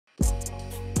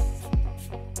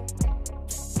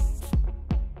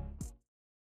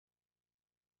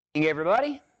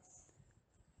Everybody,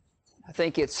 I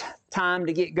think it's time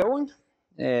to get going.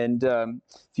 And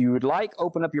if you would like,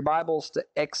 open up your Bibles to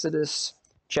Exodus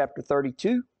chapter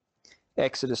 32.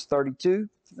 Exodus 32,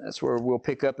 that's where we'll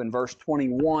pick up in verse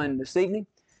 21 this evening.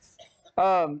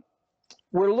 We're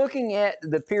looking at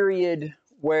the period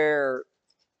where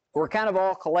we're kind of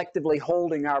all collectively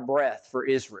holding our breath for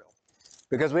Israel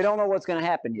because we don't know what's going to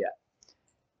happen yet.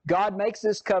 God makes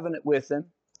this covenant with them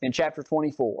in chapter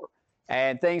 24.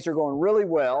 And things are going really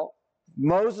well.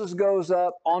 Moses goes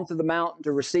up onto the mountain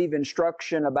to receive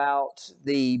instruction about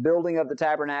the building of the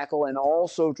tabernacle and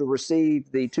also to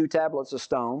receive the 2 tablets of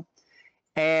stone.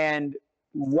 And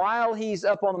while he's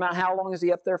up on the mountain, how long is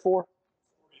he up there for?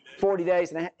 40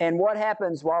 days. And what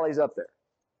happens while he's up there?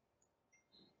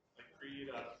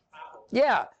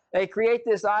 Yeah, they create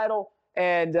this idol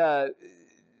and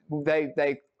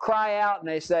they cry out and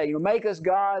they say, make us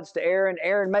gods to Aaron.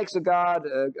 Aaron makes a god,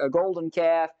 a golden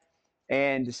calf,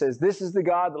 and says, this is the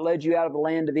God that led you out of the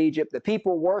land of Egypt. The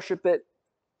people worship it,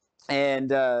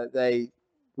 and they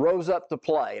rose up to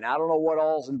play. And I don't know what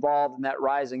all's involved in that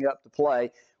rising up to play.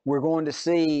 We're going to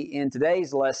see in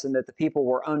today's lesson that the people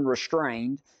were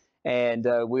unrestrained, and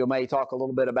we may talk a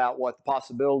little bit about what the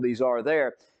possibilities are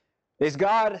there. Is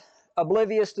God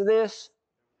oblivious to this?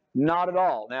 Not at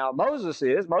all. Now, Moses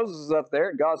is. Moses is up there,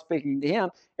 and God's speaking to him.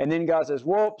 And then God says,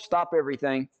 whoa, stop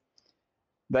everything.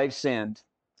 They've sinned.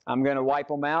 I'm going to wipe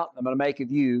them out. I'm going to make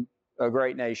of you a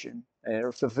great nation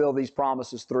and fulfill these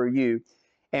promises through you.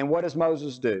 And what does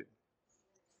Moses do?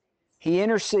 He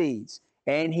intercedes,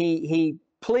 and he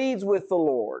pleads with the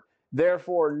Lord,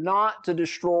 therefore not to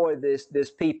destroy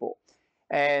this people.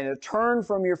 And turn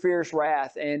from your fierce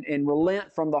wrath and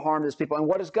relent from the harm of this people. And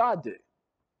what does God do?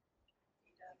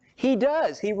 He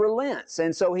does. He relents.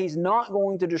 And so he's not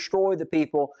going to destroy the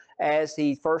people as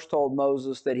he first told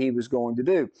Moses that he was going to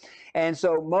do. And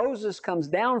so Moses comes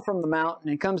down from the mountain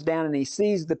and comes down and he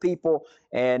sees the people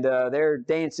and they're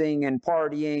dancing and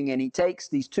partying, and he takes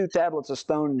these 2 tablets of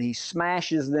stone and he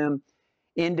smashes them,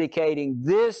 indicating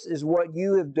this is what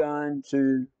you have done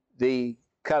to the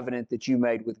covenant that you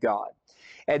made with God.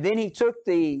 And then he took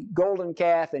the golden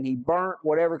calf and he burnt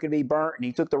whatever could be burnt, and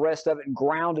he took the rest of it and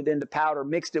ground it into powder,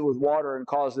 mixed it with water, and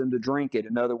caused them to drink it.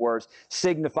 In other words,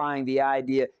 signifying the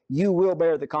idea, you will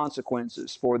bear the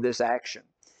consequences for this action.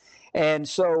 And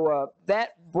so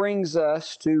that brings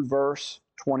us to verse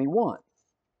 21.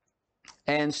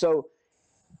 And so,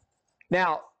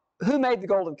 now, who made the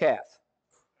golden calf?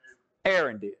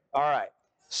 Aaron did. All right.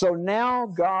 So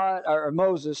now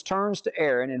Moses turns to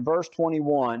Aaron in verse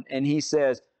 21 and he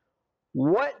says,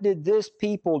 what did this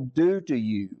people do to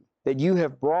you that you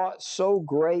have brought so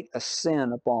great a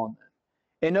sin upon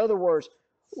them? In other words,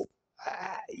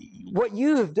 what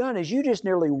you have done is you just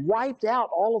nearly wiped out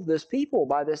all of this people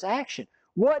by this action.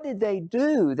 What did they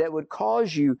do that would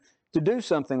cause you to do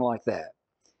something like that?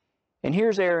 And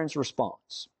here's Aaron's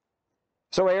response.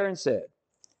 So Aaron said,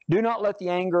 do not let the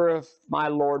anger of my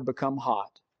Lord become hot.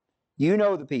 You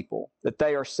know the people, that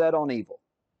they are set on evil.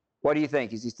 What do you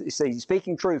think? Is he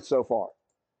speaking truth so far?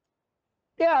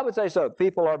 Yeah, I would say so.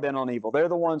 People are bent on evil. They're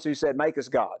the ones who said, make us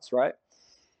gods, right?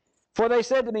 For they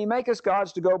said to me, make us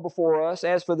gods to go before us.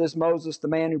 As for this Moses, the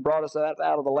man who brought us out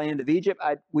of the land of Egypt,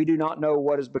 we do not know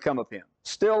what has become of him.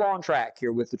 Still on track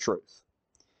here with the truth.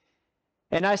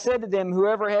 And I said to them,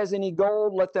 whoever has any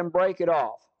gold, let them break it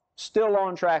off. Still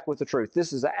on track with the truth.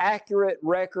 This is an accurate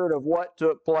record of what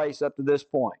took place up to this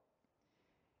point.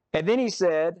 And then he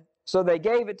said, so they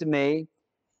gave it to me,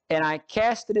 and I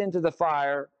cast it into the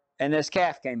fire, and this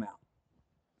calf came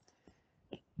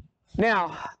out.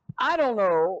 Now, I don't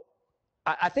know,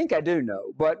 I think I do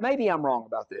know, but maybe I'm wrong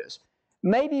about this.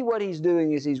 Maybe what he's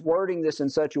doing is he's wording this in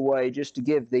such a way just to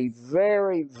give the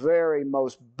very, very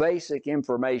most basic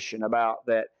information about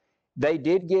that they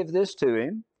did give this to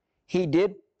him. He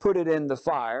did put it in the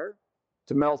fire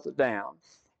to melt it down,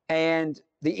 and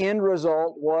the end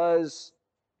result was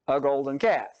a golden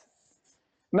calf.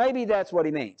 Maybe that's what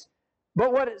he means.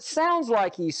 But what it sounds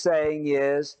like he's saying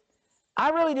is,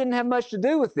 I really didn't have much to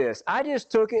do with this. I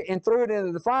just took it and threw it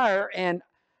into the fire, and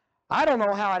I don't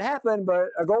know how it happened, but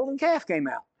a golden calf came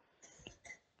out.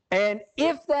 And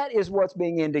if that is what's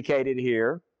being indicated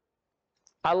here,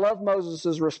 I love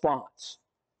Moses' response.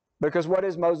 Because what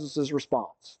is Moses'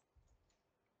 response?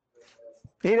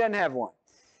 He doesn't have one.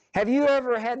 Have you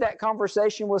ever had that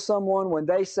conversation with someone when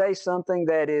they say something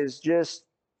that is just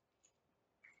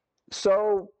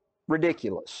so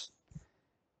ridiculous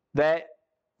that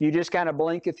you just kind of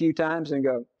blink a few times and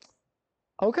go,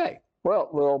 okay, well,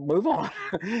 we'll move on.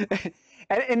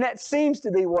 and that seems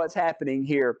to be what's happening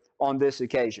here on this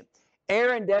occasion.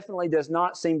 Aaron definitely does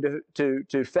not seem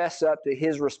to fess up to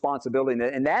his responsibility,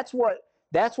 and that's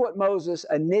what Moses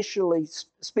initially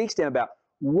speaks to him about.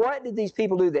 What did these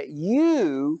people do that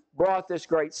you brought this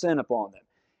great sin upon them?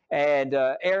 And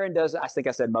Aaron doesn't. I think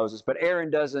I said Moses, but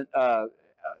Aaron doesn't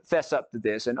fess up to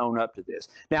this and own up to this.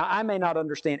 Now, I may not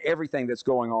understand everything that's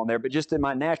going on there, but just in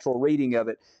my natural reading of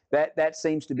it, that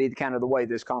seems to be kind of the way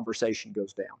this conversation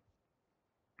goes down.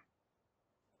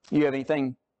 You have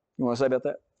anything you want to say about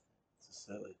that? It's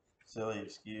a silly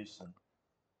excuse,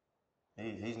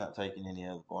 and he's not taking any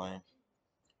of the blame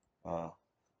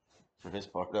for his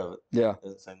part of it. Yeah. It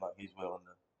doesn't seem like he's willing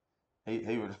to.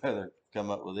 He would rather come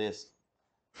up with this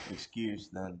excuse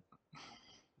than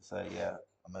to say, "Yeah,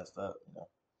 I messed up."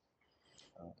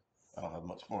 I don't have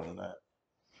much more than that.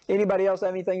 Anybody else have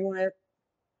anything you want to add?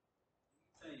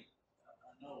 I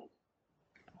know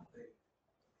they've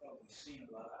probably seen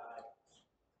a lot of idols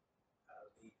out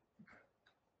of Egypt,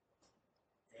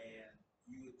 and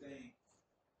you would think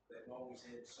they've always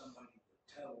had somebody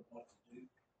to tell them what to do, and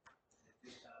at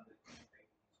this time they think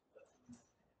maybe he's left them.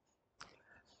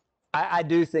 I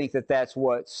do think that that's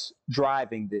what's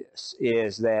driving this,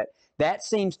 is that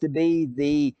seems to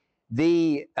be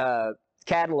the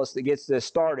catalyst that gets this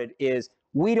started. Is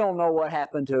we don't know what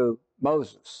happened to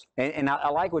Moses, and I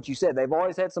like what you said. They've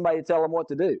always had somebody to tell them what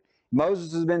to do.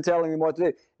 Moses has been telling them what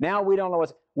to do. Now we don't know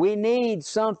what. We need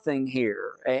something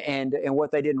here, and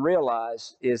what they didn't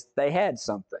realize is they had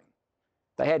something.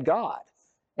 They had God,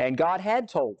 and God had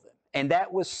told them, and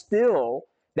that was still.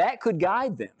 That could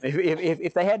guide them.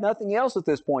 If they had nothing else at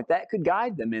this point, that could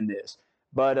guide them in this.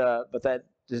 But that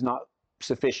is not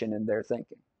sufficient in their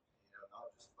thinking.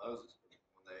 Not just Moses, but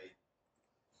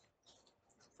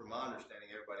from my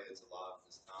understanding, everybody that's alive at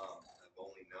this time have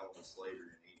only known the slavery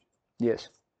in Egypt.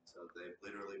 Yes. So they've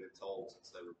literally been told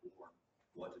since they were born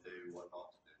what to do, what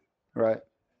not to do. Right.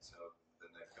 And so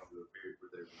then they've come to a period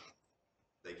where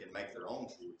they can make their own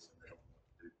choice and they don't know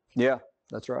what to do. Yeah,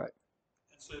 that's right.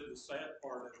 So the sad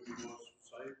part of it was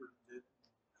Abram didn't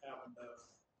have enough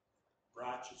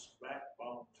righteous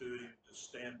backbone to him to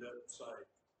stand up and say,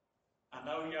 I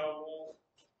know y'all won't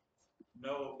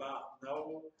know about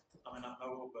Noah. I mean, not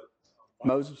Noah, but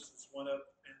Moses went up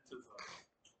into the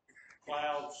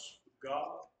clouds with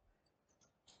God.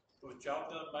 But y'all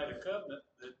done made a covenant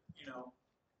that,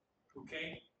 we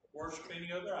can't worship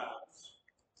any other idols.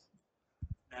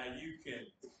 Now you can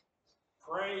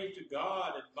pray to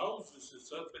God, and Moses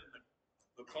is up in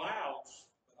the clouds,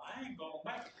 but I ain't going to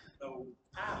make no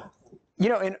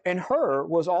idol. And Hur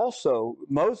was also,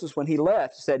 Moses, when he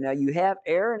left, said, now you have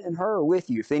Aaron and Hur with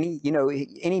you. If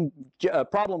any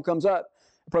problem comes up,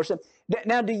 approach them.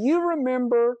 Now, do you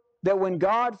remember that when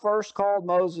God first called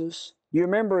Moses, you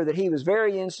remember that he was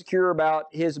very insecure about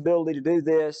his ability to do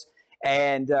this,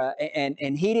 and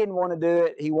he didn't want to do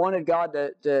it. He wanted God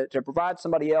to provide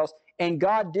somebody else. And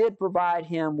God did provide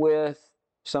him with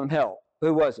some help.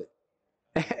 Who was it?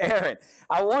 Aaron.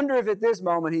 I wonder if at this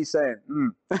moment he's saying,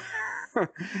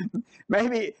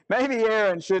 maybe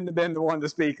Aaron shouldn't have been the one to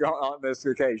speak on this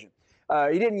occasion.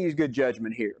 He didn't use good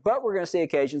judgment here. But we're going to see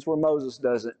occasions where Moses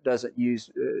doesn't use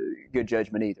good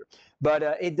judgment either. But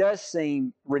it does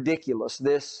seem ridiculous,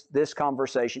 this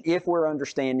conversation, if we're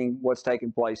understanding what's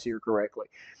taking place here correctly.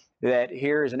 That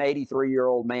here is an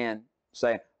 83-year-old man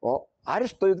saying, well, I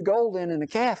just threw the gold in and the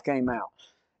calf came out.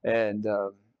 And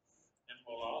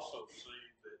we'll also see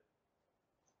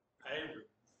that Abram,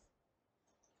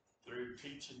 through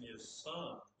teaching his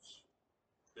sons,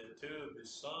 that two of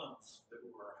his sons that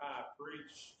were high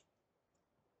priests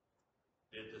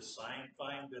did the same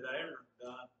thing that Abram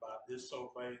done by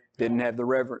disobeying. Didn't have the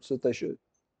reverence that they should.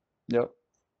 Yep.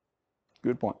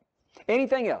 Good point.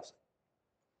 Anything else?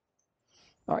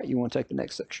 All right, you want to take the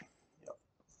next section?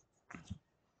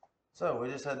 So we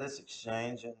just had this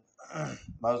exchange, and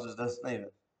Moses doesn't even,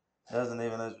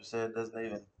 as we said, doesn't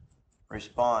even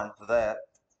respond to that.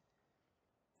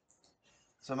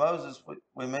 So Moses,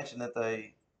 we mentioned that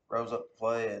they rose up to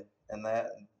play and that.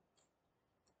 And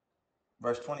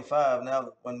verse 25, now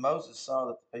when Moses saw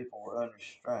that the people were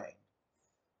unrestrained,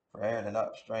 for Aaron had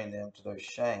not restrained them to their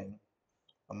shame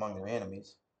among their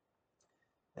enemies,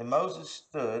 then Moses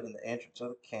stood in the entrance of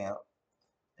the camp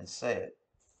and said,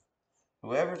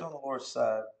 whoever is on the Lord's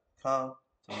side, come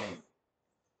to me.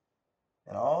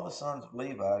 And all the sons of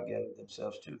Levi gathered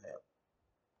themselves to him.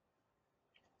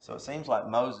 So it seems like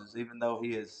Moses, even though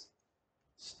he has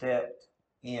stepped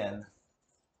in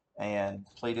and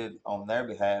pleaded on their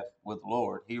behalf with the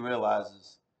Lord, he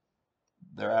realizes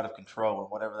they're out of control,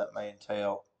 and whatever that may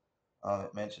entail.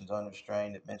 It mentions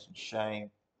unrestrained, it mentions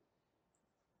shame.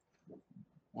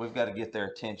 We've got to get their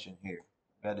attention here.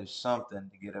 We got to do something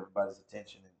to get everybody's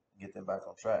attention and get them back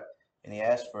on track. And he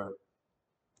asked for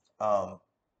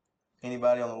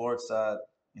anybody on the Lord's side,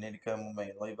 you need to come with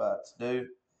me. And Levites do.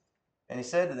 And he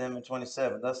said to them in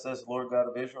 27, thus says the Lord God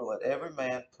of Israel, let every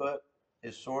man put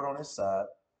his sword on his side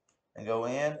and go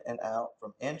in and out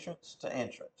from entrance to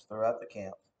entrance throughout the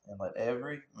camp, and let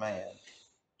every man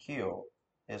kill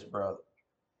his brother,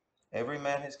 every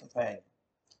man his companion,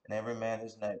 and every man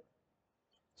his neighbor.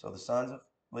 So the sons of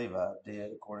Levi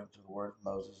did according to the word of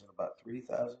Moses, and about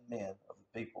 3,000 men of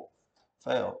the people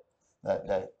fell that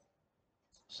day.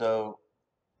 So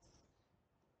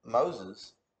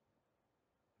Moses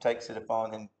takes it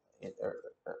upon him, or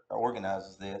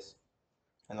organizes this,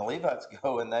 and the Levites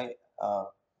go and they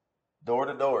door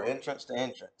to door, entrance to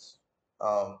entrance.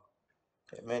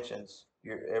 It mentions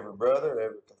every brother,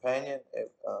 every companion,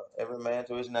 every man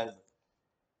to his neighbor,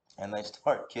 and they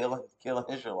start killing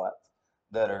Israelites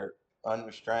that are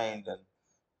unrestrained and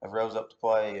have rose up to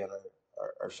play and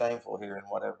are shameful here and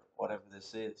whatever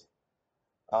this is.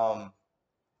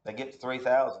 They get to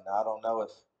 3,000. Now, I don't know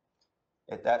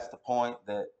if that's the point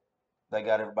that they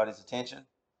got everybody's attention,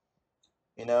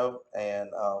 and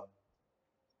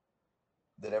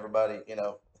that everybody,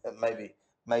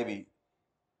 maybe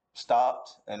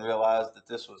stopped and realized that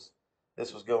this was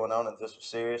going on and this was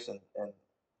serious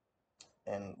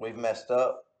and we've messed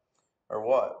up or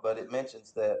what. But it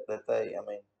mentions that they,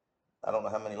 I don't know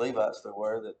how many Levites there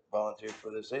were that volunteered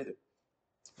for this either,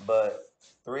 but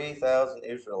 3,000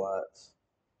 Israelites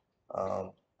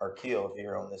are killed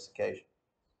here on this occasion.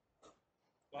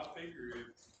 Well, I figure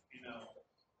if,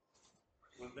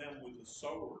 with them with the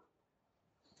sword,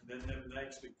 and then them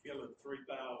next to killing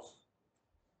 3,000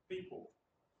 people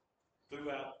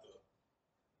throughout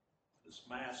this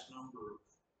mass number of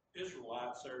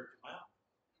Israelites there at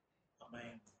the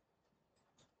mountain.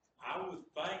 I would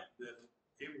think that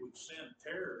it would send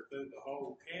terror through the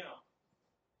whole camp.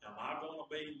 Am I going to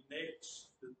be next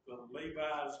that the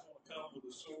Levi's going to come with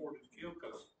a sword and kill?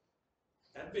 Because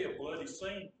that'd be a bloody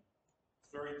scene.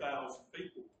 3,000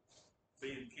 people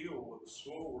being killed with a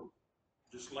sword,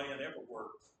 just laying everywhere.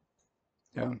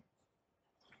 Yeah.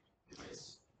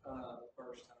 It's the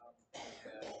first time we've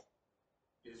had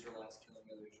Israelites killing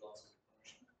other Israelites as a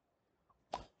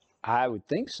punishment. I would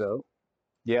think so.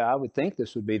 Yeah, I would think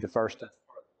this would be the first time. That's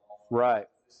part of the law. Right.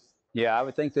 Yeah, I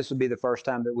would think this would be the first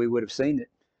time that we would have seen it.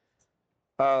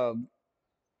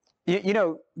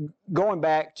 Going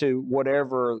back to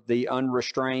whatever the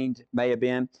unrestrained may have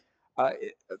been,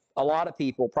 a lot of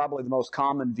people, probably the most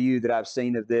common view that I've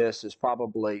seen of this is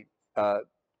probably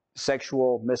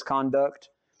sexual misconduct.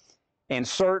 And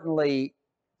certainly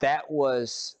that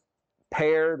was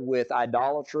paired with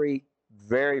idolatry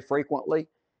very frequently.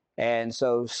 And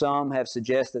so some have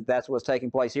suggested that's what's taking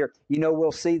place here.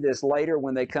 We'll see this later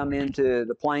when they come into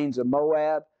the plains of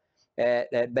Moab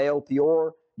at Baal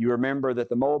Peor. You remember that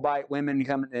the Moabite women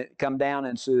come down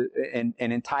and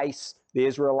entice the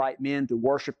Israelite men to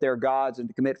worship their gods and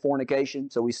to commit fornication.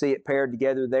 So we see it paired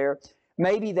together there.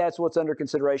 Maybe that's what's under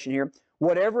consideration here.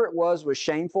 Whatever it was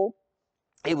shameful.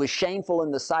 It was shameful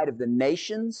in the sight of the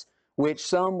nations, which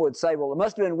some would say, well, it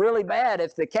must have been really bad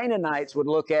if the Canaanites would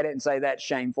look at it and say that's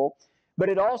shameful. But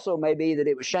it also may be that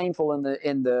it was shameful in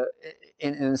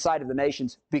the sight of the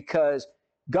nations because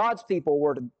God's people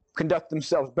were to conduct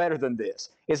themselves better than this.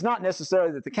 It's not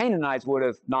necessarily that the Canaanites would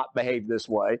have not behaved this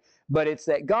way, but it's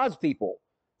that God's people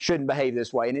shouldn't behave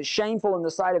this way. And it's shameful in the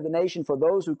sight of the nation for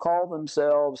those who call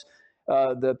themselves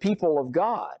the people of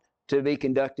God to be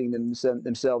conducting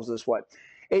themselves this way.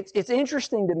 It's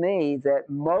interesting to me that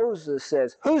Moses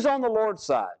says, who's on the Lord's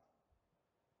side?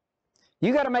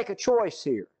 You got to make a choice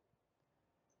here.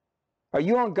 Are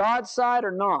you on God's side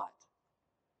or not?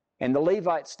 And the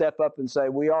Levites step up and say,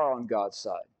 we are on God's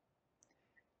side.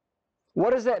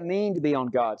 What does that mean to be on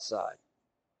God's side?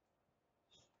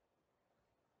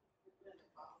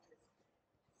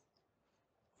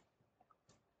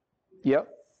 Yep.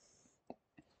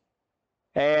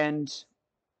 And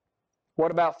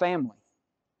what about family?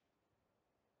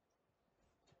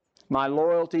 My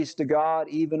loyalties to God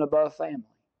even above family.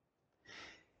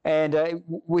 And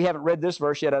we haven't read this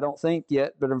verse yet, I don't think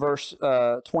yet, but in verse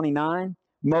 29,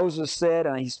 Moses said,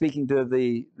 and he's speaking to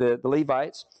the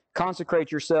Levites,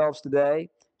 consecrate yourselves today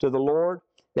to the Lord,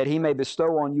 that he may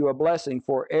bestow on you a blessing,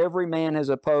 for every man has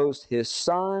opposed his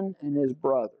son and his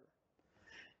brother.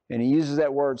 And he uses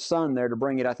that word son there to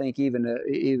bring it, I think, even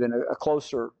a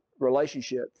closer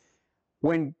relationship.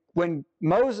 When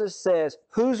Moses says,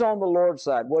 who's on the Lord's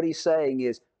side, what he's saying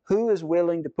is, who is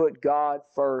willing to put God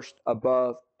first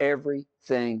above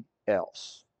everything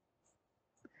else?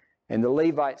 And the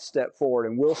Levites step forward.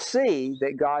 And we'll see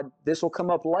that God, this will come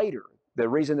up later. The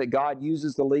reason that God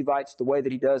uses the Levites the way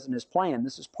that he does in his plan,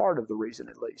 this is part of the reason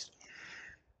at least.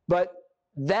 But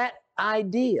that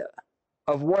idea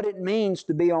of what it means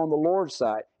to be on the Lord's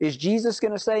side, is Jesus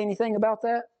going to say anything about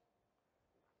that?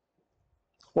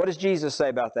 What does Jesus say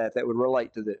about that would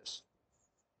relate to this?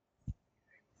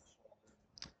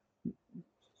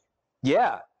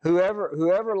 Yeah,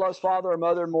 whoever loves father or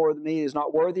mother more than me is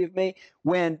not worthy of me.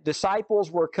 When disciples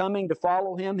were coming to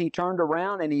follow him, he turned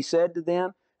around and he said to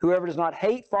them, whoever does not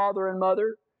hate father and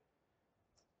mother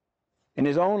in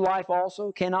his own life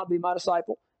also cannot be my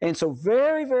disciple. And so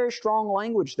very, very strong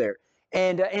language there.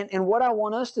 And what I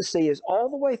want us to see is all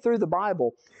the way through the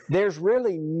Bible, there's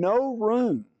really no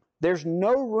room. There's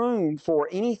no room for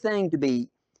anything to be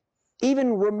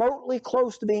even remotely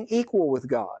close to being equal with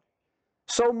God.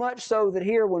 So much so that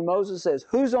here when Moses says,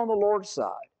 who's on the Lord's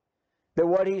side? That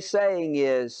what he's saying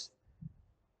is,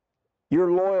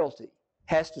 your loyalty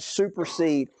has to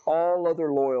supersede all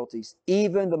other loyalties,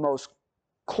 even the most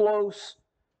close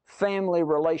family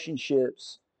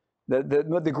relationships,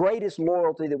 the greatest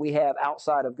loyalty that we have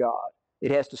outside of God.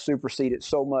 It has to supersede it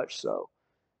so much so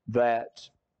that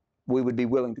we would be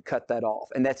willing to cut that off.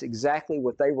 And that's exactly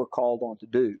what they were called on to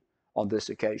do on this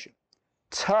occasion.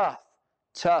 Tough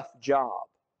job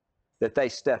that they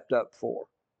stepped up for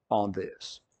on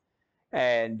this.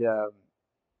 And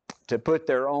to put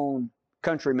their own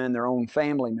countrymen, their own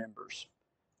family members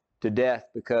to death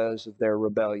because of their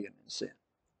rebellion and sin.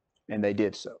 And they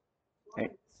did so. And,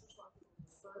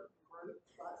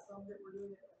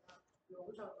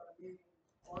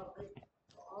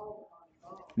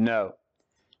 no.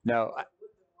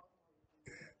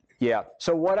 Yeah.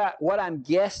 So what I'm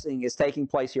guessing is taking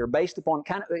place here, based upon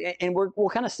kind of, and we'll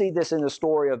kind of see this in the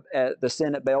story of the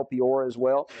sin at Baal Peor as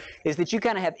well, is that you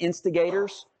kind of have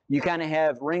instigators, you kind of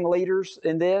have ringleaders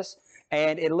in this,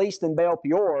 and at least in Baal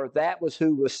Peor, that was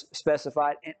who was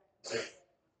specified.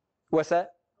 What's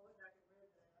that?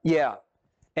 Yeah.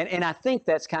 And I think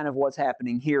that's kind of what's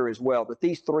happening here as well, that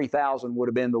these 3,000 would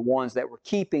have been the ones that were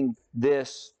keeping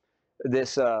this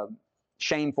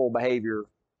shameful behavior,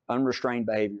 unrestrained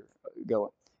behavior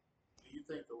going. Do you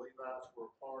think the Levites were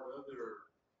part of it, or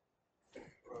do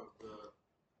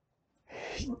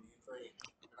you think,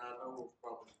 and I know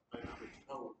probably maybe it's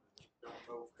told, don't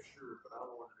know for sure, but I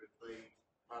wondered if they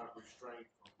might have restrained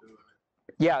from doing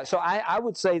it. Yeah, so I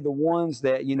would say the ones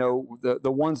that,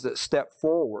 the ones that stepped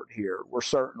forward here were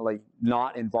certainly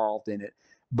not involved in it.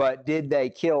 But did they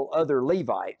kill other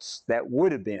Levites that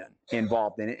would have been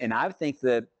involved in it? And I think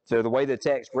that, so the way the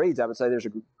text reads, I would say there's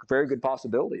a very good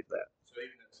possibility of that. So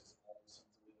even if it's small sons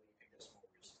of Levi, you think that's more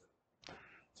just to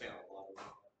say a lot of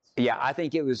Levites? Yeah, I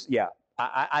think it was, yeah.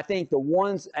 I think the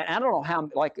ones, and I don't know how,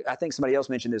 like I think somebody else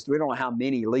mentioned this, we don't know how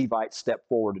many Levites stepped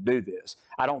forward to do this.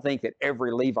 I don't think that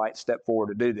every Levite stepped forward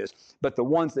to do this. But the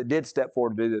ones that did step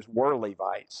forward to do this were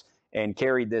Levites and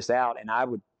carried this out. And I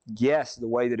would guess the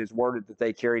way that it's worded that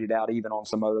they carried it out even on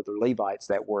some other Levites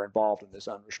that were involved in this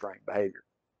unrestrained behavior.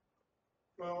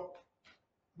 Well,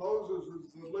 Moses is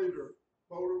the leader.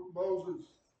 Moses,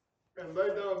 and they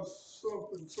done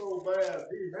something so bad,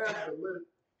 he had to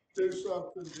do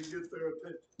something to get their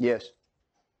attention. Yes.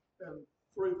 And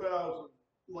 3,000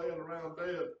 laying around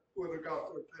dead would have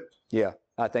got their attention. Yeah,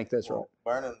 I think that's right.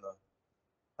 Burning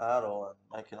the idol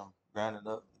and making them grind it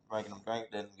up, making them drink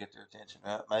didn't get their attention.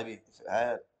 Right? Maybe if it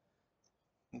had,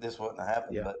 this wouldn't have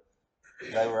happened. Yeah. But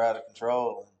they were out of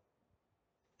control, and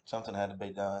something had to be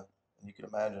done. And you can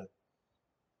imagine.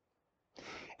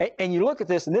 And you look at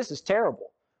this, and this is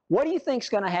terrible. What do you think's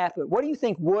going to happen? What do you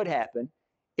think would happen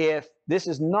if this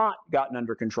is not gotten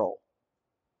under control?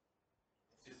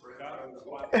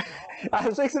 I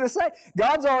was fixing to say,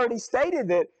 God's already stated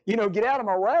that, get out of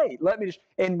my way.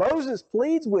 And Moses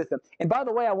pleads with him. And by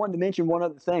the way, I wanted to mention one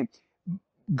other thing.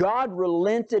 God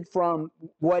relented from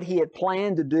what he had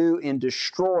planned to do in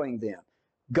destroying them.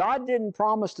 God didn't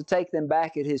promise to take them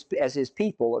back as his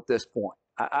people at this point.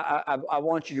 I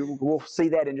want you to, we'll see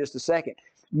that in just a second.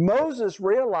 Moses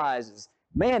realizes,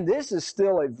 man, this is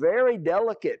still a very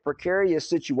delicate, precarious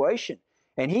situation.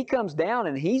 And he comes down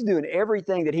and he's doing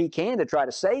everything that he can to try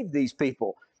to save these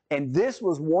people. And this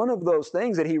was one of those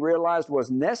things that he realized was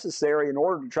necessary in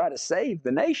order to try to save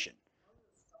the nation.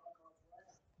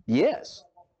 Yes.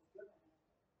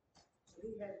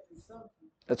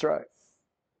 That's right.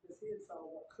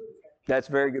 That's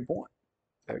a very good point.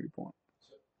 Very good point.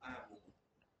 So I have one.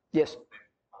 Yes.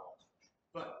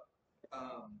 But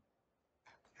how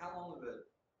long of a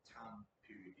time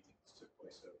period do you think this took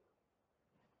place over?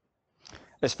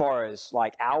 As far as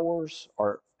like hours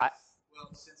or Well,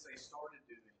 since they started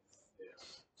doing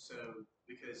this, So,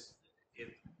 because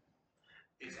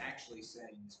it's actually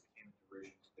saying this became a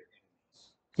derision to their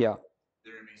enemies. Yeah.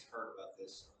 Their enemies heard about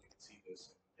this, or they could see this,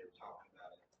 and they were talking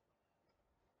about it.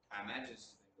 I imagine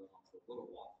this has been going on for a little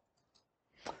while.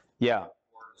 Yeah.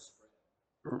 Word is spread.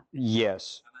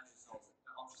 Yes. I imagine it's all,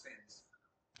 I'm just saying this.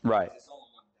 Right. Is this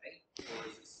all in one day, or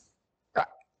is this?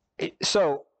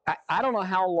 So I don't know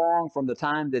how long from the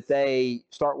time that they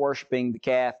start worshiping the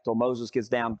calf till Moses gets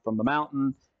down from the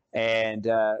mountain, and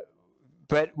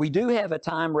but we do have a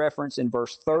time reference in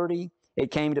verse 30.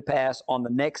 It came to pass on the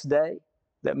next day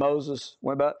that Moses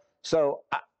went about. So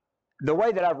the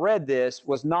way that I've read this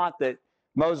was not that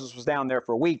Moses was down there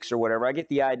for weeks or whatever. I get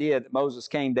the idea that Moses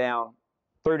came down,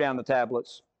 threw down the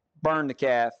tablets, burned the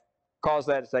calf, caused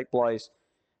that to take place,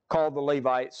 called the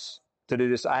Levites to do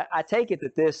this. I take it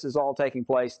that this is all taking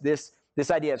place. This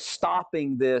idea of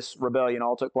stopping this rebellion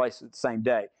all took place at the same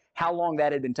day. How long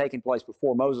that had been taking place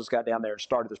before Moses got down there and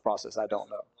started this process, I don't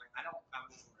know. I'm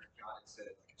just wondering if God had said,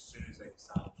 like, as soon as they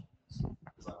decided,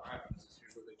 it's like, all right,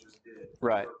 here's what they just did.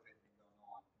 Right.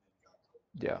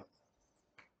 Yeah.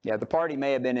 Yeah, the party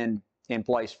may have been in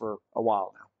place for a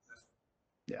while now.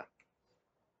 Yeah.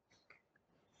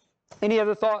 Any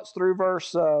other thoughts through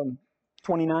verse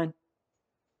 29?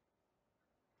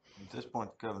 At this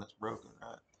point, the covenant's broken,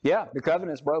 right? Yeah, the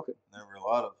covenant's broken. There were a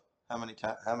lot of how many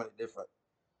different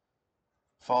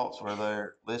faults were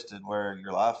there listed where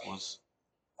your life was,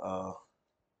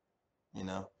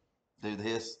 do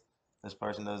this. This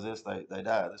person does this, they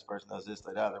die. This person does this,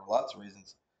 they die. There were lots of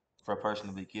reasons for a person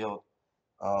to be killed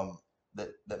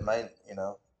that made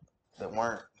that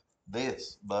weren't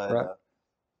this, but right.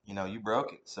 You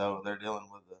broke it, so they're dealing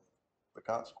with the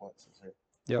consequences here.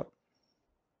 Yep.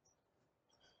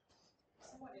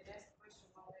 Someone had asked the question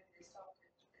while they stopped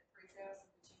at 3,000,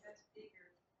 but you have to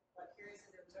figure, like Carrie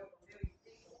said, there was over 1 million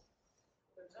people.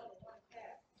 There was only one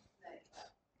calf named.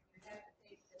 You have to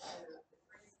think that the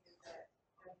frenzy of that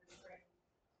unrestrained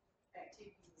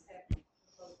activity was happening in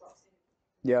close proximity.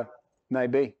 Yeah,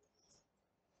 maybe.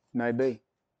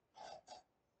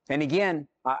 And again,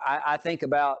 I think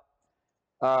about,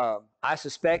 I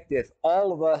suspect if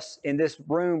all of us in this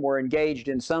room were engaged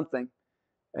in something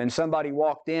and somebody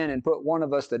walked in and put one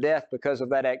of us to death because of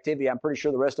that activity, I'm pretty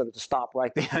sure the rest of it would stop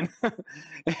right then.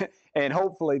 And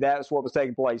hopefully that's what was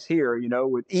taking place here,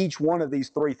 with each one of these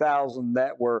 3,000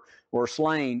 that were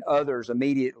slain, others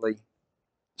immediately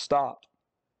stopped.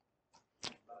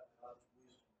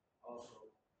 Also,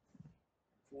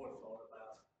 forethought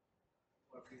about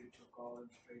what if you took all them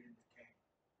straight into camp,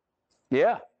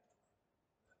 Yeah,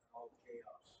 all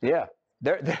chaos. yeah.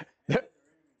 They're,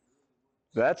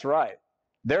 that's right.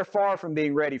 They're far from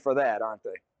being ready for that, aren't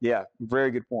they? Yeah,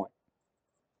 very good point.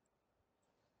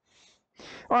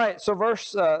 All right, so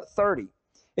verse 30.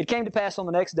 It came to pass on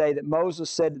the next day that Moses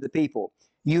said to the people,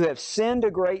 "You have sinned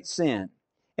a great sin,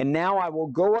 and now I will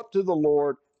go up to the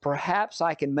Lord. Perhaps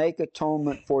I can make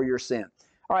atonement for your sin."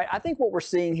 All right, I think what we're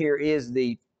seeing here is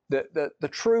the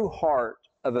true heart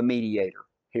of a mediator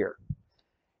here.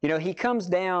 He comes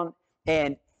down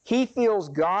and he feels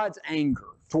God's anger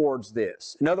towards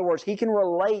this. In other words, he can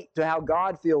relate to how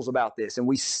God feels about this. And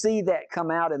we see that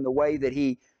come out in the way that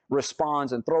he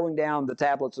responds and throwing down the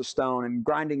tablets of stone and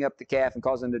grinding up the calf and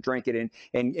causing them to drink it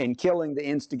and killing the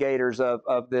instigators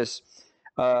of this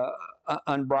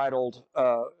unbridled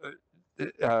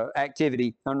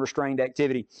activity, unrestrained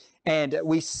activity. And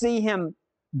we see him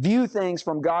view things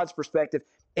from God's perspective.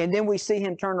 And then we see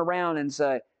him turn around and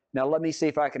say, now let me see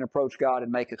if I can approach God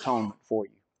and make atonement for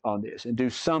you on this and do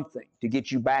something to get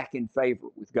you back in favor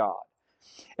with God.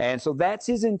 And so that's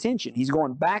his intention. He's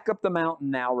going back up the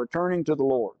mountain now, returning to the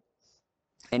Lord.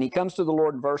 And he comes to the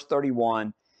Lord in verse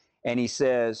 31, and he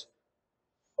says,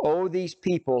 "Oh, these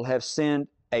people have sinned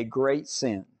a great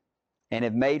sin and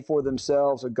have made for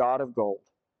themselves a god of gold."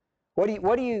 What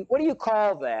do you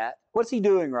call that? What's he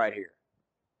doing right here?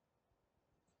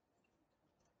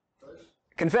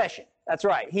 Confession. That's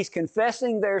right. He's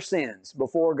confessing their sins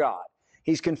before God.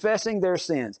 He's confessing their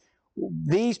sins.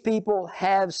 These people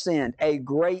have sinned, a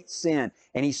great sin.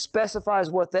 And he specifies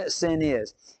what that sin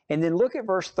is. And then look at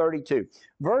verse 32.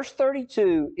 Verse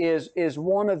 32 is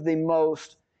one of the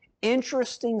most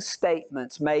interesting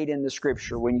statements made in the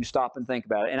Scripture when you stop and think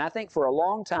about it. And I think for a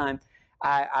long time,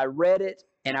 I read it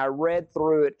and I read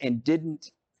through it and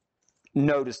didn't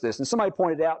notice this. And somebody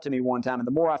pointed out to me one time, and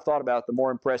the more I've thought about it, the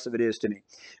more impressive it is to me.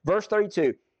 Verse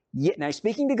 32, yet now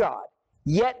speaking to God,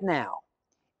 "Yet now,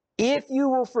 if you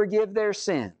will forgive their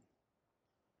sin,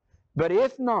 but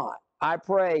if not, I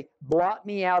pray, blot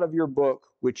me out of your book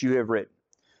which you have written."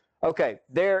 Okay,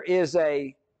 there is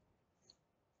a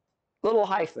little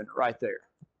hyphen right there.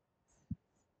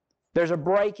 There's a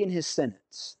break in his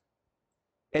sentence.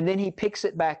 And then he picks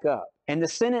it back up. And the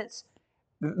sentence,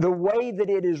 the way that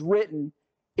it is written,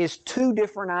 is two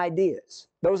different ideas.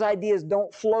 Those ideas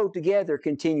don't flow together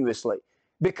continuously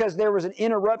because there was an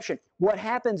interruption. What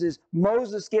happens is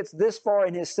Moses gets this far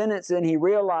in his sentence and he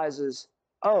realizes,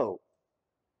 oh,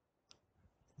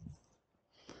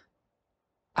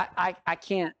 I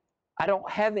don't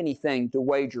have anything to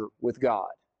wager with God.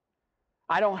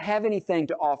 I don't have anything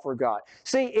to offer God.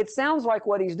 See, it sounds like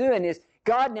what he's doing is,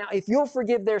 God, now, if you'll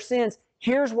forgive their sins,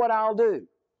 here's what I'll do.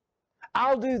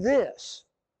 I'll do this.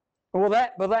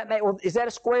 Is that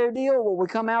a square deal? Will we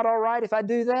come out all right if I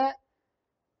do that?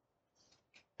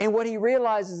 And what he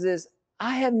realizes is,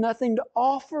 I have nothing to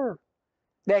offer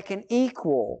that can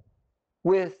equal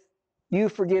with you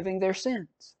forgiving their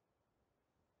sins.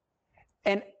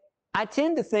 And I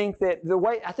tend to think that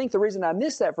the reason I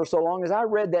missed that for so long is I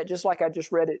read that just like I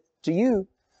just read it to you,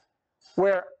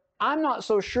 where I'm not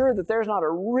so sure that there's not a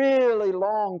really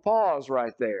long pause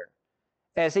right there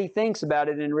as he thinks about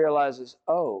it and realizes,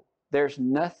 oh, there's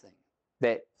nothing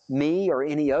that me or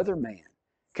any other man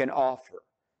can offer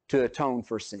to atone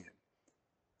for sin.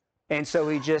 And so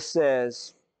he just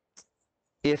says,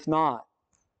 if not,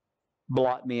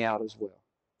 blot me out as well.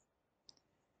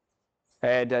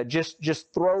 And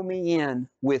just throw me in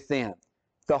with them.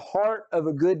 The heart of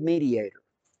a good mediator.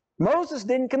 Moses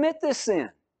didn't commit this sin.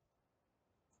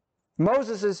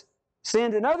 Moses has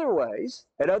sinned in other ways,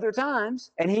 at other times,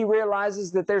 and he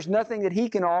realizes that there's nothing that he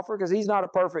can offer because he's not a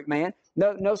perfect man.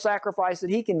 No sacrifice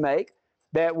that he can make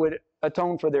that would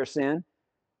atone for their sin.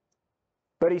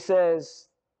 But he says,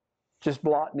 just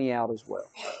blot me out as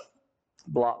well.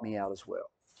 Blot me out as well.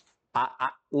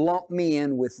 Lump me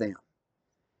in with them.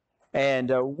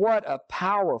 And what a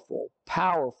powerful,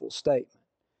 powerful statement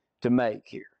to make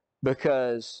here.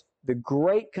 Because the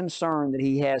great concern that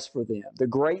he has for them, the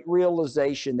great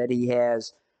realization that he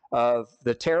has of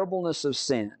the terribleness of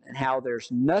sin and how there's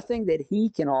nothing that he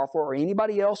can offer or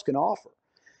anybody else can offer,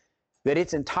 that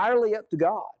it's entirely up to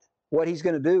God what he's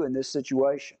going to do in this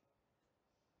situation.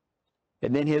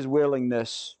 And then his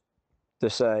willingness to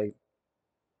say,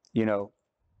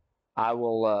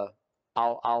 I'll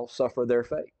suffer their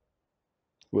fate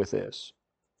with this.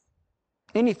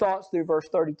 Any thoughts through verse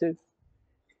 32? Aaron's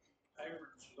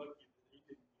lucky that he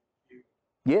didn't get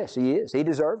killed. Yes, he is. He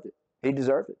deserved it. He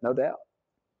deserved it, no doubt.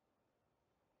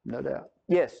 No doubt.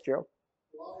 Yes, Gerald?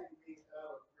 Blotting me out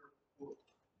of your book.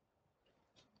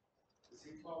 Is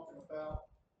he talking about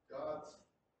God's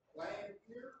plan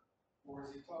here, or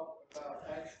is he talking about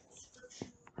actual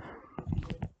scripture?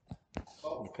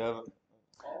 Both. Covenant.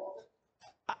 All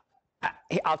of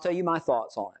it? I'll tell you my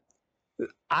thoughts on it.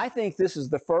 I think this is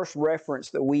the first reference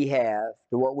that we have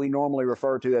to what we normally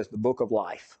refer to as the book of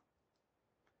life.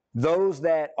 Those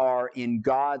that are in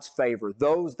God's favor,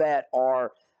 those that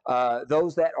are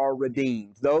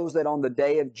redeemed, those that on the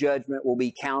day of judgment will be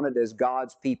counted as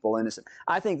God's people, innocent.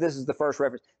 I think this is the first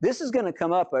reference. This is going to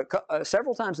come up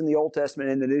several times in the Old Testament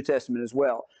and in the New Testament as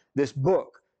well. This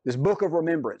book of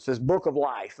remembrance, this book of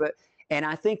life. And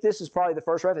I think this is probably the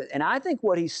first reference. And I think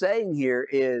what he's saying here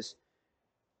is,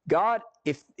 God,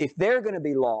 if they're going to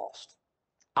be lost,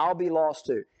 I'll be lost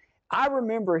too. I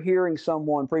remember hearing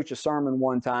someone preach a sermon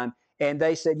one time, and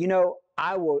they said,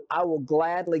 I will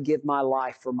gladly give my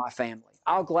life for my family.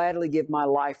 I'll gladly give my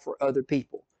life for other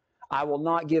people. I will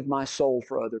not give my soul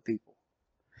for other people.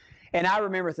 And I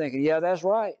remember thinking, yeah, that's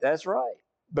right,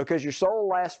 because your soul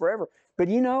lasts forever. But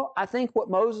I think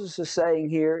what Moses is saying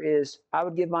here is, I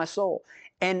would give my soul.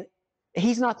 And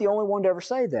he's not the only one to ever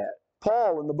say that.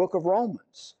 Paul in the book of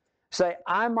Romans say,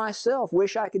 I myself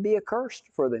wish I could be accursed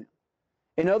for them.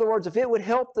 In other words, if it would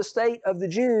help the state of the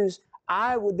Jews,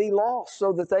 I would be lost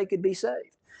so that they could be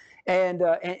saved. And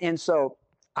so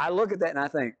I look at that and I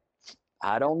think,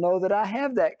 I don't know that I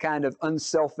have that kind of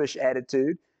unselfish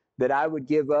attitude that I would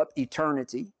give up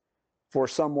eternity for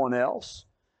someone else.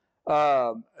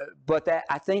 But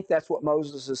I think that's what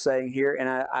Moses is saying here, and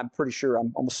I'm pretty sure,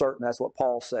 I'm almost certain that's what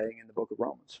Paul's saying in the book of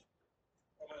Romans.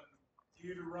 Well, in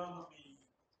Deuteronomy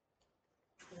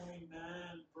 29,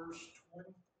 verse 20,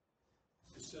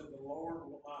 it said, the Lord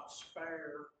will not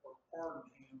spare or pardon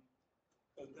him,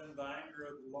 but then the anger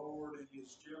of the Lord and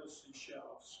his jealousy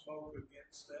shall smoke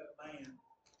against that man,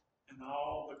 and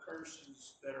all the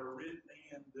curses that are written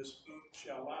in this book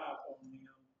shall lie upon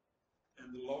him, and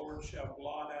the Lord shall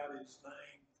blot out his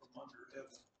name from under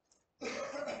heaven.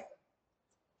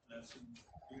 That's in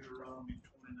Deuteronomy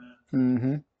 29.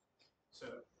 Mm-hmm. So,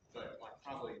 but like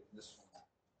probably in this one,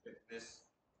 in this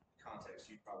context,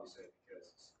 you'd probably say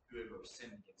because whoever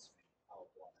sinned against me, I'll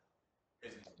blot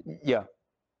out. Yeah.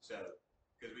 So,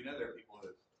 because we know there are people who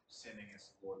have sinned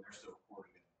against the Lord, and they're still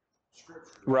recorded in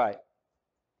Scripture. Right.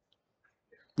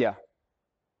 Yeah.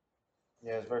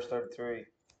 Yeah, it's verse 33.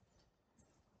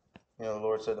 You know, the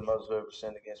Lord said to Moses, whoever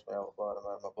sinned against me, I will blot him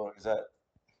out of my book. Is that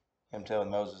him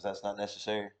telling Moses that's not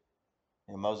necessary?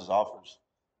 And Moses offers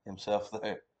himself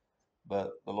there.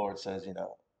 But the Lord says, you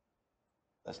know,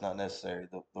 that's not necessary.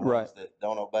 The Right. ones that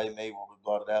don't obey me will be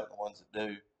blotted out, and the ones that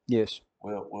do Yes.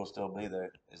 will still be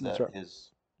there. Is That's that right.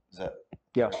 is that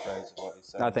Yeah. paraphrase of what he's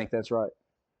saying? I think that's right.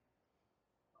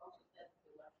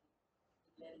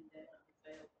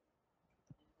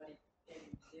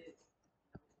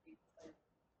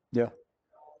 Yeah.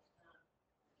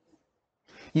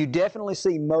 You definitely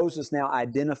see Moses now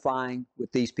identifying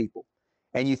with these people.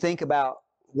 And you think about,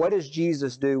 what does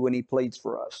Jesus do when he pleads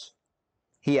for us?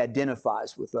 He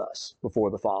identifies with us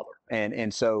before the Father.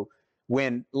 And so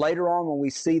when later on when we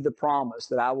see the promise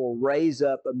that I will raise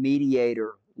up a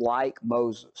mediator like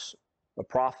Moses, a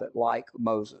prophet like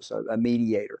Moses, a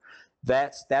mediator,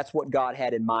 that's what God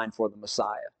had in mind for the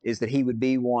Messiah, is that he would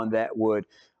be one that would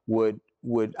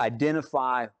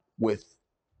identify with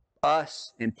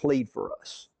us and plead for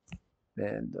us.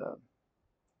 And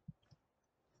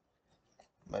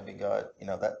Maybe God, you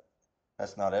know,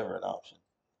 that's not ever an option.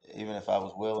 Even if I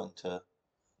was willing to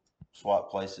swap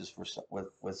places for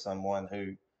with someone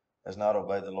who has not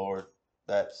obeyed the Lord,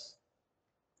 that's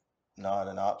not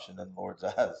an option in the Lord's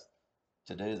eyes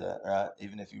to do that, right?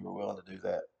 Even if you were willing to do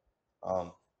that,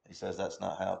 he says that's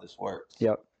not how this works.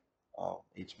 Yep.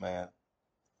 Each man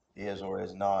is or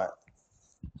is not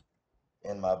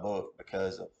in my book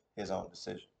because of his own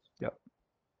decisions. Yep.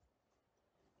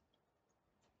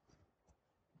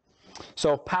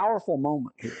 So a powerful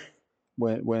moment here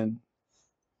when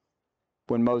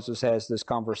Moses has this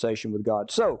conversation with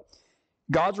God. So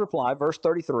God's reply, verse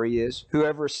 33, is,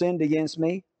 whoever sinned against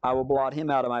me, I will blot him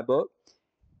out of my book.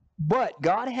 But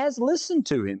God has listened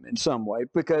to him in some way,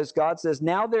 because God says,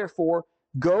 now therefore,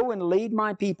 go and lead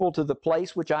my people to the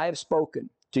place which I have spoken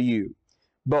to you.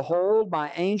 Behold,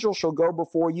 my angel shall go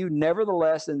before you.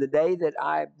 Nevertheless, in the day that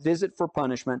I visit for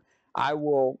punishment, I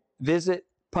will visit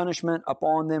punishment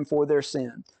upon them for their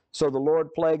sin. So the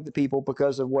Lord plagued the people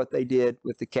because of what they did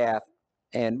with the calf,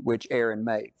 and which Aaron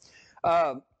made.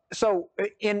 So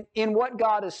in what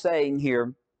God is saying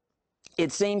here,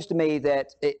 it seems to me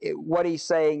that what he's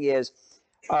saying is,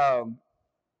 I'm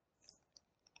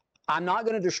not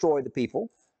going to destroy the people.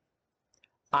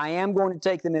 I am going to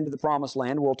take them into the promised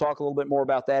land. We'll talk a little bit more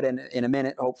about that in a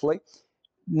minute, hopefully.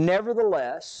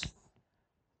 Nevertheless,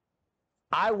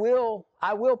 I will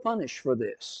punish for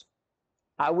this.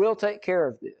 I will take care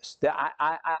of this.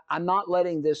 I'm not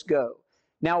letting this go.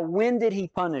 Now, when did he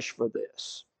punish for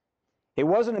this? It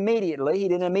wasn't immediately. He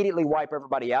didn't immediately wipe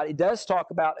everybody out. It does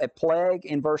talk about a plague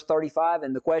in verse 35,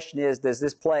 and the question is, does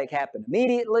this plague happen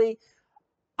immediately?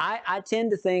 I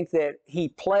tend to think that he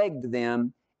plagued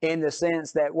them in the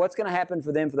sense that what's going to happen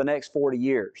for them for the next 40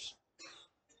 years?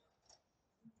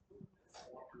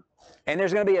 And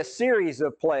there's going to be a series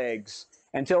of plagues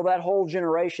until that whole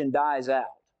generation dies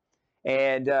out.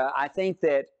 And I think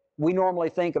that we normally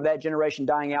think of that generation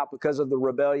dying out because of the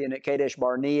rebellion at Kadesh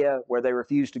Barnea, where they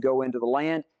refused to go into the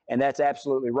land, and that's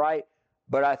absolutely right.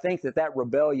 But I think that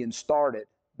rebellion started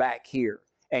back here,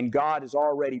 and God is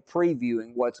already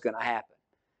previewing what's going to happen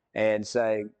and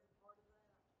saying,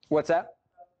 what's that?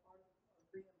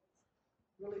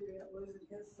 Really losing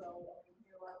his soul, I mean,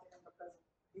 here right there, because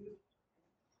he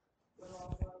went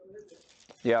along with it.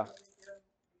 Yeah.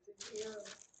 Aaron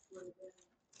would have been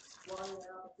blotted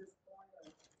out at this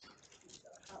point,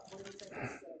 or what do you think he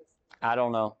says? I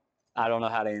don't know. I don't know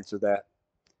how to answer that.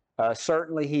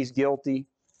 Certainly he's guilty.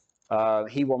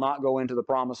 He will not go into the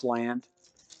promised land.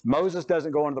 Moses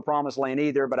doesn't go into the promised land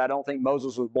either, but I don't think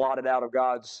Moses was blotted out of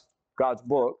God's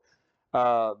book.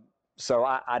 So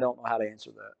I don't know how to answer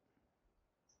that.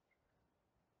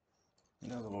 You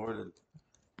know, the Lord,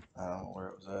 I don't know where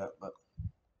it was at, but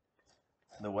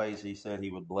the ways he said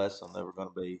he would bless them, they were going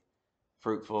to be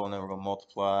fruitful, and they were going to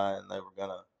multiply, and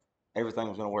everything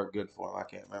was going to work good for them. I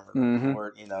can't remember the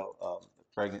word, the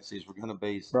pregnancies were going to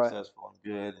be successful and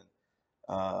good,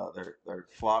 and their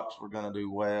flocks were going to do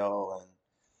well, and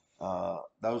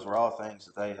those were all things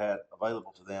that they had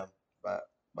available to them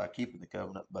by keeping the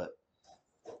covenant, but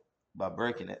by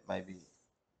breaking it, maybe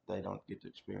they don't get to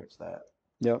experience that.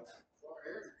 Yep. Well,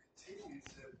 Aaron continues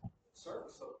in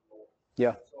service of the Lord.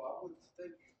 Yeah. So I wouldn't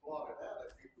think he blotted out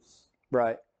if he was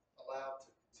Right. allowed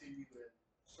to continue in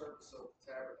service of the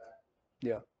tabernacle.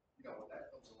 Yeah. You know, when that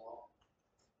comes along.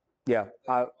 Yeah.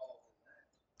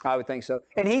 I would think so.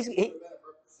 And he's right. Left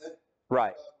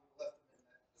him in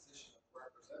that position of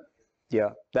representative.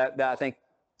 Yeah. That I think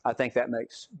I think that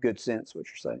makes good sense, what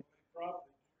you're saying. Probably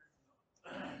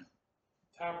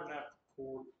Tabernacle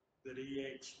Court that he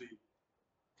actually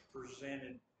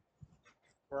presented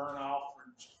burnt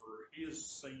offerings for his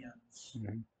sins,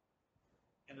 Mhm.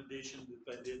 in addition that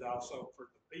they did also for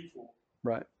the people.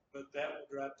 Right. But that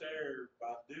would right there,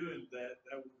 by doing that,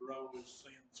 that would roll his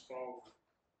sins forward.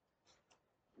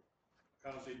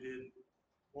 Because he did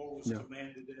what was Yeah.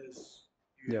 commanded as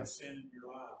you Yeah. had sin in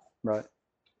your life. Right.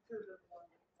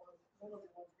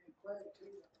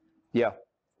 Yeah.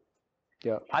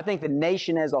 Yeah. I think the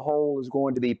nation as a whole is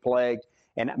going to be plagued.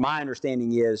 And my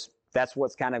understanding is that's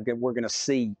what's kind of we're going to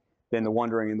see in the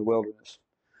wandering in the wilderness.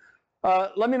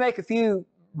 Let me make a few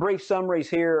brief summaries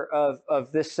here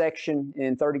of this section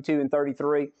in 32 and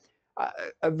 33.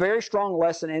 A very strong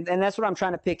lesson, and that's what I'm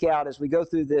trying to pick out as we go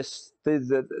through this, through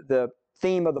the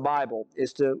theme of the Bible,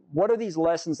 is to what are these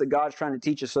lessons that God's trying to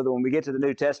teach us so that when we get to the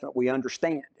New Testament, we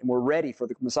understand and we're ready for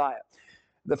the Messiah.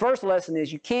 The first lesson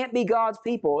is you can't be God's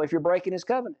people if you're breaking His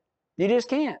covenant. You just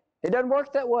can't. It doesn't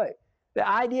work that way. The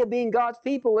idea of being God's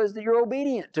people is that you're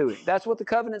obedient to Him. That's what the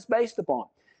covenant's based upon.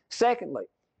 Secondly,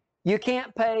 you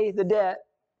can't pay the debt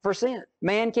for sin.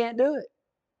 Man can't do it.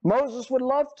 Moses would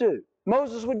love to.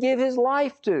 Moses would give his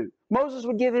life to. Moses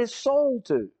would give his soul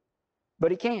to. But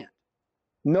he can't.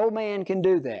 No man can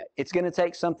do that. It's going to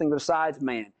take something besides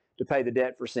man to pay the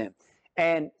debt for sin.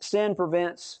 And sin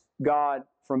prevents God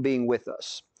from being with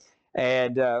us.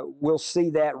 And we'll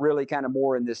see that really kind of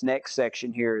more in this next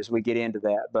section here as we get into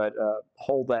that. But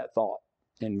hold that thought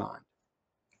in mind.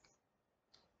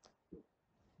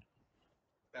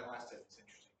 That last step is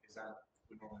interesting because that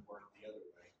would normally work the other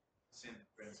way. Sin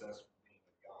prevents us from being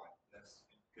with God. That's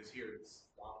because here it's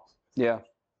the opposite. Yeah.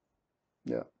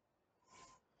 Yeah.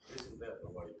 Isn't that the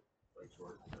way things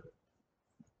work?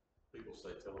 People say,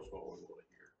 tell us what we want to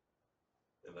hear.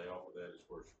 And they offer that as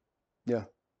worship. Yeah.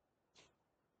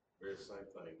 Very same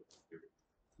thing.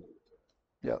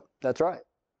 Yeah, that's right.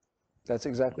 That's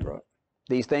exactly right.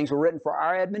 These things were written for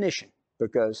our admonition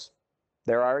because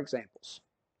they're our examples.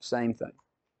 Same thing.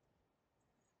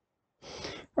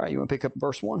 All right, you want to pick up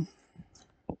verse 1?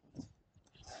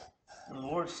 And the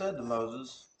Lord said to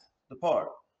Moses, Depart,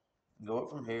 and go up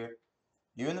from here,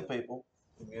 you and the people,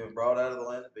 whom you have brought out of the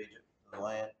land of Egypt, the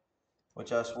land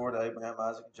which I swore to Abraham,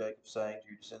 Isaac, and Jacob, saying, to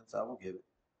your descendants I will give it.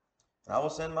 And I will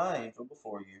send my angel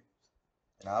before you,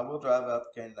 and I will drive out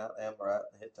the Canaanite, the Amorite,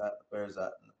 the Hittite, the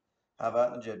Perizzite, and the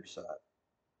Hivite, and the Jebusite.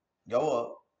 Go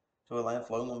up to a land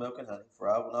flowing with milk and honey, for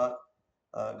I will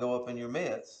not go up in your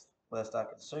midst, lest I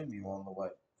consume you on the way,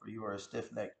 for you are a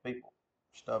stiff-necked people,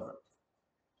 stubborn.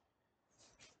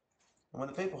 And when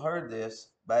the people heard this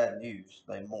bad news,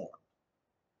 they mourned,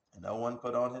 and no one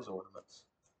put on his ornaments.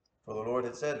 For the Lord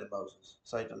had said to Moses,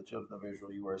 say to the children of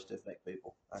Israel, you are a stiff-necked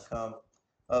people. I come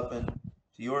up into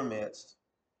your midst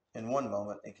in one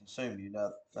moment and consume you.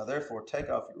 Now therefore take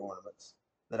off your ornaments,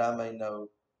 that I may know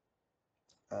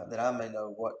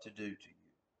what to do to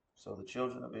you. So the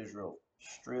children of Israel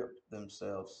stripped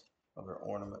themselves of their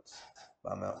ornaments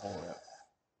by Mount Horeb.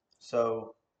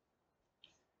 So,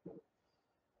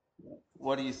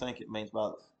 what do you think it means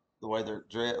by the way they're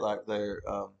dressed, like their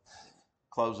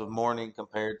clothes of mourning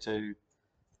compared to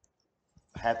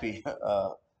happy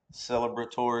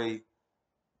celebratory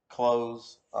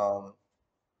clothes?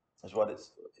 Is what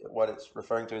it's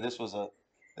referring to. This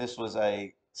was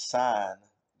a sign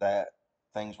that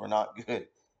things were not good.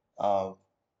 The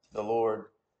Lord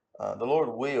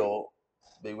will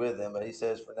be with them, but He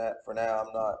says, for now,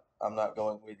 I'm not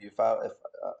going with you.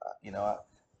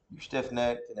 You're stiff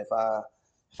necked, and if I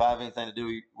have anything to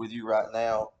do with you right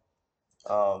now,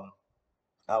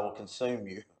 I will consume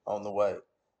you on the way,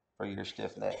 for you're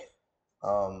stiff necked.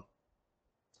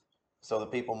 So the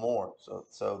people mourn.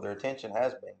 So their attention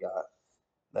has been got.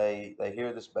 They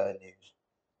hear this bad news.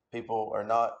 People are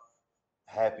not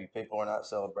happy. People are not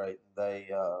celebrating. They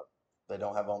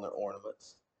don't have on their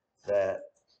ornaments that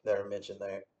are mentioned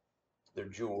there. Their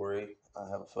jewelry. I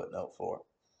have a footnote for it.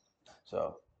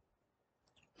 So.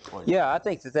 Yeah, I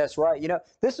think that's right. You know,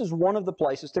 this is one of the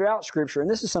places throughout Scripture, and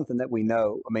this is something that we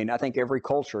know. I mean, I think every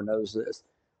culture knows this.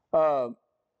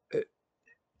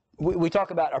 We talk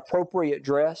about appropriate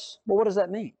dress. Well, what does that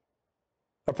mean?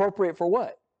 Appropriate for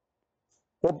what?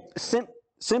 Well,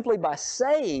 simply by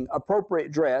saying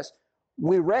appropriate dress,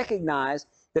 we recognize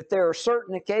that there are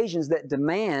certain occasions that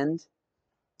demand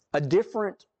a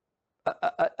different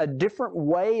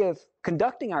way of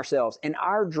conducting ourselves. And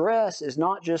our dress is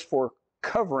not just for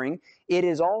covering, it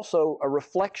is also a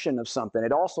reflection of something.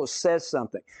 It also says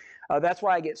something. That's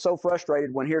why I get so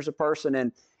frustrated when here's a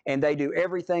person and they do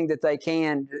everything that they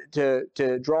can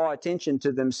to draw attention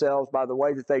to themselves by the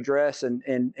way that they dress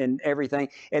and everything.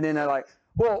 And then they're like,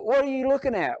 well, what are you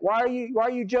looking at? Why are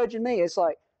you judging me? It's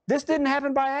like, this didn't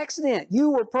happen by accident. You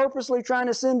were purposely trying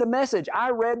to send a message. I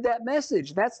read that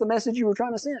message. That's the message you were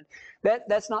trying to send.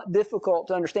 That's not difficult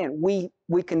to understand. We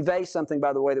convey something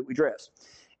by the way that we dress.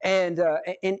 And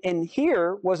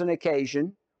here was an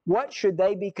occasion. What should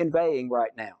they be conveying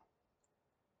right now?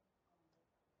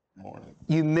 Morning.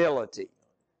 Humility,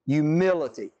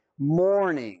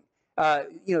 mourning.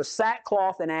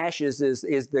 Sackcloth and ashes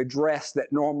is the dress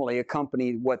that normally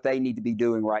accompany what they need to be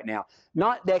doing right now.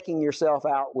 Not decking yourself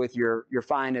out with your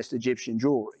finest Egyptian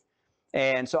jewelry.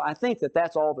 And so I think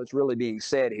that's all that's really being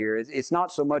said here. It's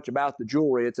not so much about the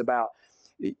jewelry. It's about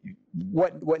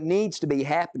what needs to be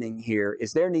happening here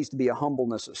is there needs to be a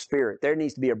humbleness of spirit. There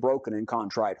needs to be a broken and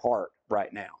contrite heart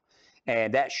right now.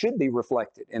 And that should be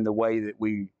reflected in the way that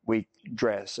we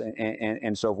dress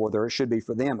and so forth, or it should be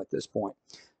for them at this point.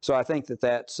 So I think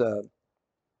that's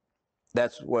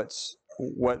what's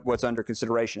under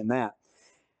consideration in that.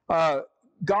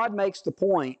 God makes the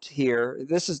point here.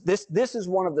 This is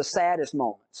one of the saddest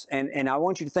moments, and I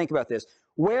want you to think about this.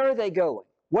 Where are they going?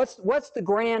 What's the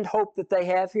grand hope that they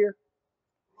have here?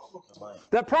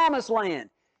 The promised land.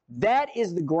 That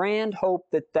is the grand hope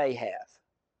that they have.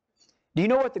 Do you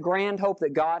know what the grand hope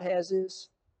that God has is?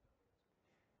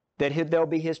 That they'll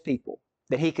be His people,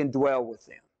 that He can dwell with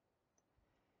them.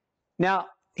 Now,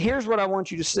 here's what I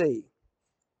want you to see.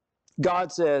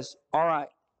 God says, all right,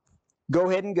 go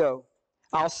ahead and go.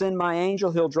 I'll send my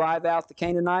angel. He'll drive out the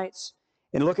Canaanites.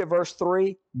 And look at verse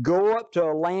 3. Go up to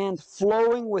a land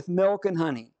flowing with milk and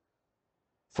honey,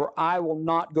 for I will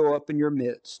not go up in your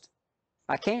midst.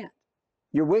 I can't.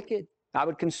 You're wicked. I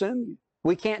would consume you.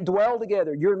 We can't dwell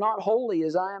together. You're not holy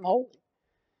as I am holy.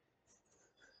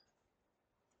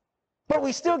 But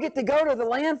we still get to go to the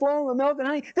land flowing with milk and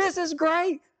honey. This is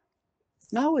great.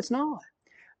 No, it's not.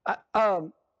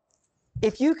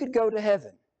 If you could go to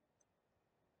heaven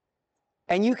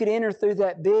and you could enter through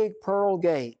that big pearl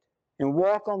gate and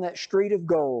walk on that street of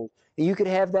gold, and you could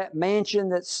have that mansion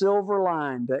that's silver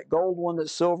lined, that gold one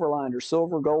that's silver lined or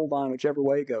silver gold lined, whichever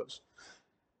way it goes.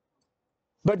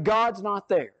 But God's not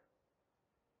there.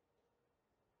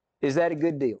 Is that a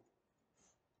good deal?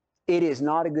 It is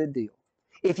not a good deal.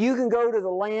 If you can go to the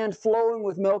land flowing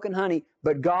with milk and honey,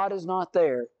 but God is not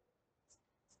there,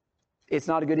 it's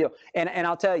not a good deal. And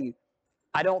I'll tell you,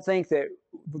 I don't think that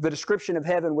the description of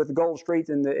heaven with the gold streets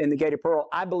and the gate of pearl,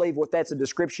 I believe what that's a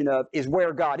description of is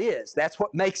where God is. That's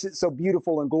what makes it so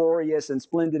beautiful and glorious and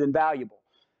splendid and valuable.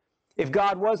 If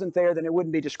God wasn't there, then it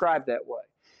wouldn't be described that way.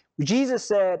 Jesus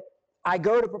said, I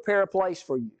go to prepare a place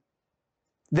for you,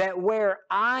 that where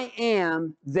I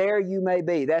am, there you may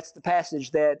be. That's the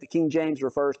passage that the King James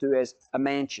refers to as a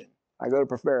mansion. I go to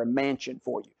prepare a mansion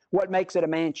for you. What makes it a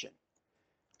mansion?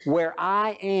 Where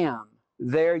I am,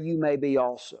 there you may be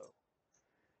also.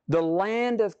 The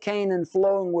land of Canaan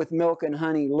flowing with milk and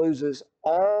honey loses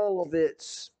all of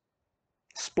its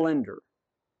splendor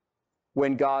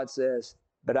when God says,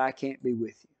 but I can't be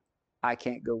with you. I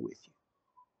can't go with you.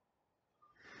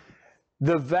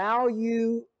 The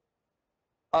value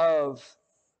of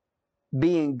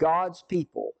being God's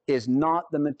people is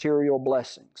not the material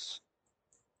blessings.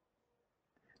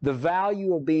 The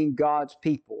value of being God's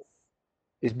people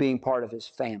is being part of His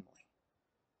family.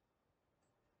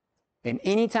 And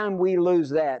anytime we lose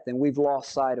that, then we've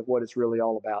lost sight of what it's really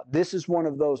all about. This is one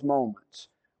of those moments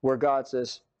where God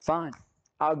says, fine,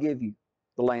 I'll give you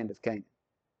the land of Canaan.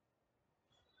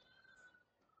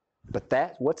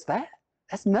 But what's that?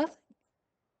 That's nothing.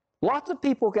 Lots of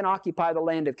people can occupy the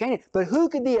land of Canaan, but who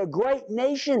could be a great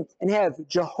nation and have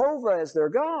Jehovah as their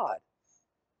God?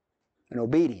 An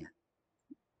obedient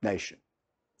nation.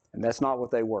 And that's not what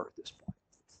they were at this point.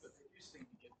 But they do seem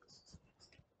to get this,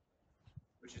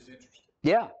 which is interesting.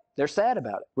 Yeah, they're sad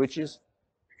about it, which is...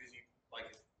 Because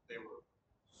if they were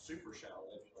super shallow,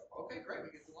 they'd be like, okay, great,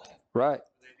 we get the land. Right. But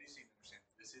they do seem to understand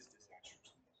this is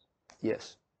disastrous.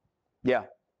 Yes. Yeah,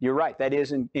 you're right. That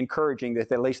is encouraging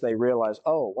that at least they realize,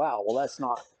 oh, wow, well, that's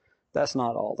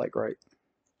not all that great.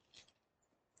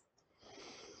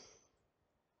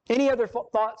 Any other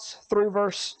thoughts through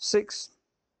verse 6?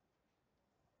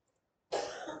 I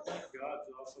think God's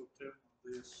also telling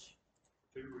this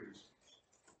for two reasons.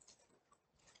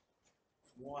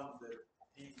 One, that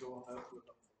He ain't going up with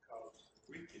them because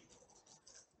they're wicked.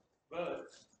 But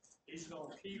He's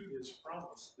going to keep His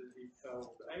promise that He told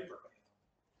Abraham,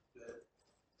 that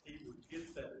he would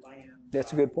get that land.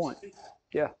 That's a good point.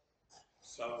 Yeah.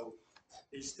 So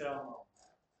He's telling them,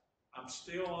 I'm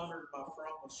still under my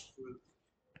promise with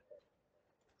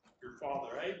your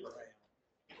father Abraham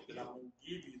that I'm going to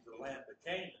give you the land of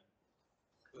Canaan.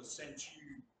 But since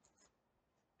you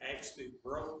actually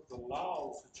broke the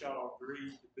laws that y'all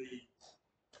agreed to be,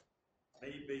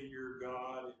 me be your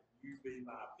God and you be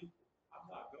my people, I'm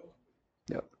not going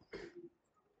to. Yep.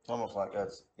 It's almost like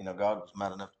that's, God was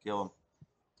mad enough to kill him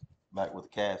back with the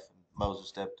calf, and Moses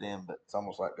stepped in, but it's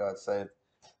almost like God said,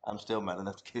 I'm still mad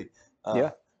enough to kill you.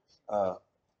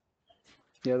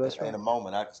 Yeah, that's right. In a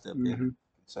moment, I can step in Mhm. and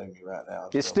consume you right now.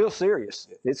 It's still serious.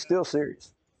 It's still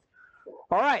serious.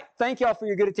 All right. Thank y'all for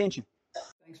your good attention.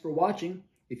 Thanks for watching.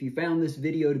 If you found this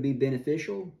video to be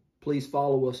beneficial, please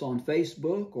follow us on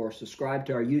Facebook or subscribe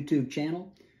to our YouTube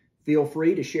channel. Feel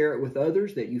free to share it with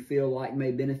others that you feel like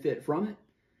may benefit from it.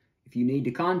 If you need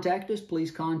to contact us, please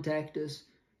contact us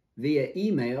via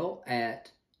email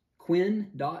at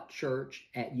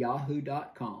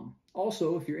quinn.church@yahoo.com.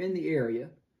 Also, if you're in the area,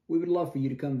 we would love for you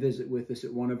to come visit with us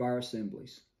at one of our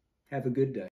assemblies. Have a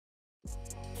good day.